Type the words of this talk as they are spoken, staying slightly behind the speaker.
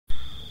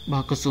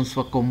Bà có xuống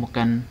xóa cùng một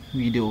căn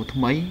video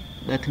thứ mấy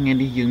đã thằng nghe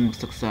đi dừng một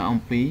sắc xa ông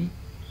phí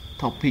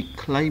topic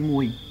clay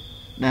mùi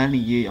đã lý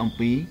dây ông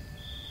phí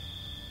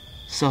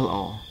sell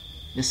all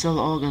the sell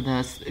all got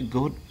us a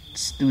good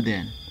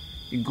student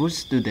a good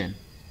student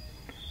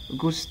a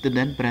good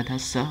student but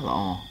has sell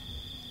all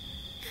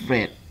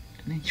Fred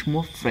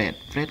chmua Fred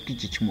cái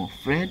chmua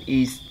Fred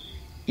is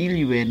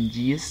 11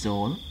 years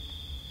old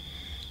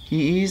he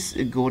is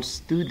a good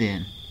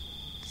student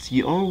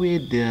he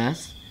always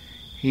does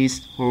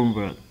his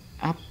homework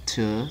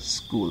after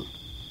school.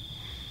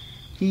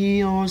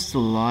 He also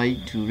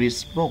likes to read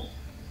books.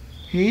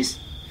 His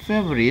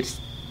favorite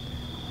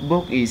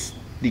book is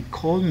They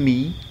Call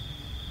Me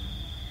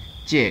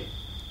Jack.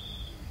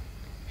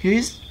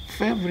 His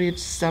favorite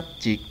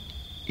subject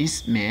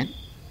is math.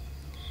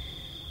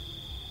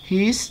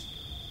 His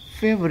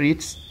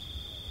favorite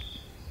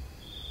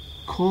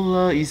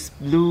color is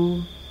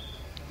blue,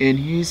 and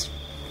his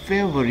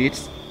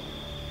favorite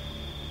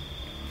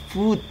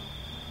food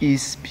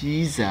is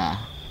pizza.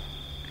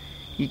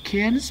 He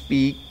can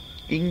speak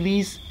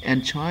English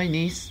and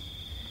Chinese.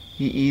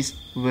 He is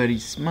very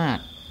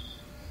smart.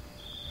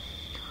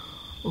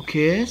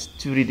 Okay,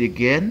 to read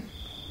again.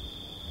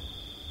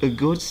 A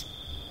good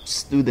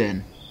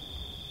student.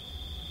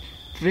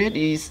 Fred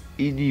is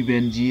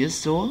 11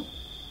 years old.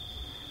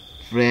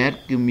 Fred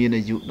គឺមាន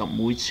អាយុ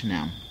11ឆ្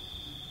នាំ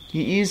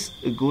He is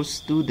a good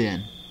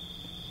student.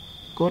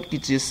 គាត់គឺ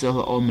ជាសិស្ស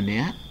ល្អម្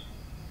នាក់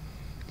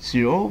She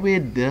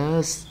always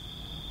does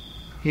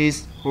his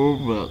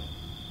homework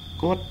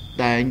គាត់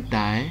តែង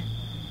តែ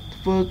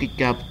ធ្វើកិច្ច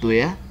ការផ្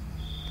ទះ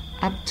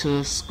after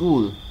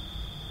school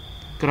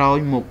ក្រោយ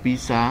មកពី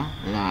សា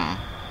លា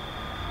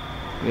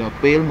ឬ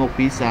ពេលមក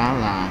ពីសា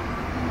លា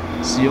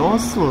She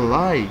also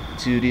like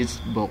to read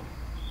book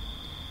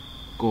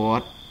គា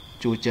ត់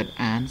ចូលចិត្ត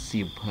អាន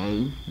សៀវភៅ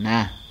ណា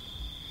ស់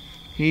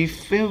His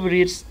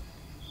favorite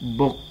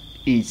book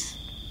is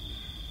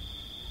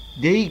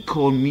They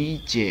Call Me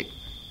Jack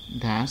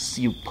ថា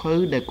សៀវភៅ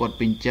ដែលគាត់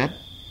ពេញចិត្ត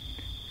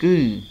គឺ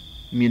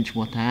មានឈ្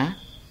មោះថា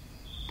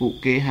ពួក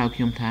គេហៅខ្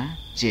ញុំថា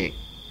Jack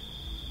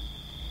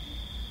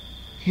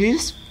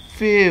His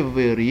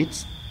favorite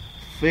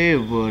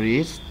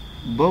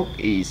book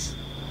is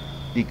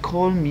They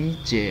Call Me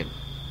Jack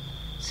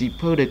សៀវ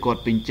ភៅដែលគា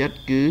ត់ពេញចិត្ត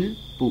គឺ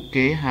ពួក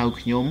គេហៅ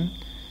ខ្ញុំ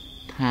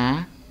ថា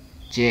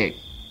Jack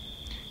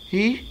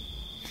His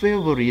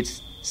favorite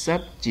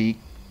subject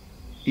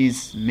is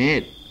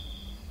math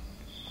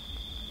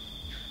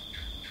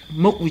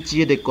មុខវិជ្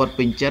ជាដែលគាត់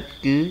ពេញចិត្ត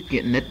គឺគ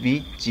ណិតវិ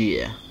ទ្យា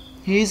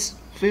His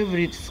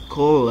favorite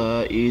color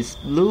is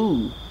blue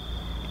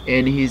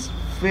and his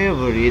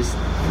favorite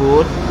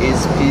food is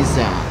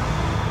pizza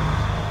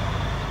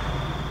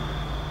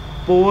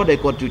ពណ៌ដែល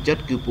គាត់ចូលចិត្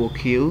តគឺពណ៌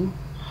ខៀវ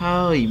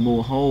ហើយ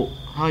ម្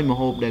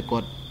ហូបដែលគា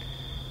ត់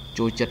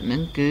ចូលចិត្តហ្នឹ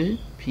ងគឺ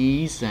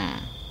pizza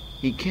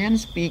He can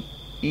speak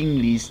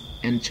English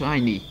and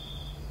Chinese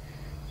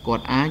គា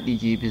ត់អាចនិ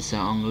យាយភាសា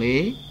អង់គ្លេ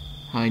ស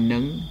ហើយនិ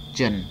ង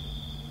ចិន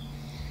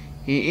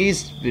He is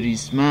very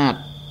smart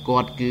គា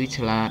ត់គឺ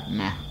ឆ្លាត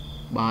ណាស់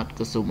បាទ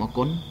ក៏សូមអរ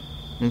គុណ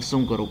និងសូ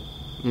មគោរព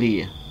លា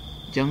អ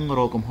ញ្ចឹងរ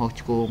កកំហុស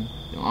ឆ្គង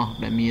ទាំងអស់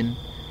ដែលមាន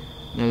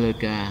នៅលើ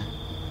ការ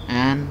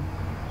អាន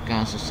កា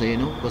រសរសេរ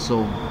នោះក៏សូ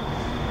ម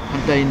អ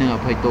ន្ត័យនឹងអ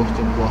ភ័យទោស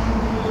ចំពោះ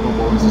បង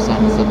ប្អូនសិស្សា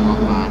នុសិស្សទាំងអ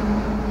ស់បាទ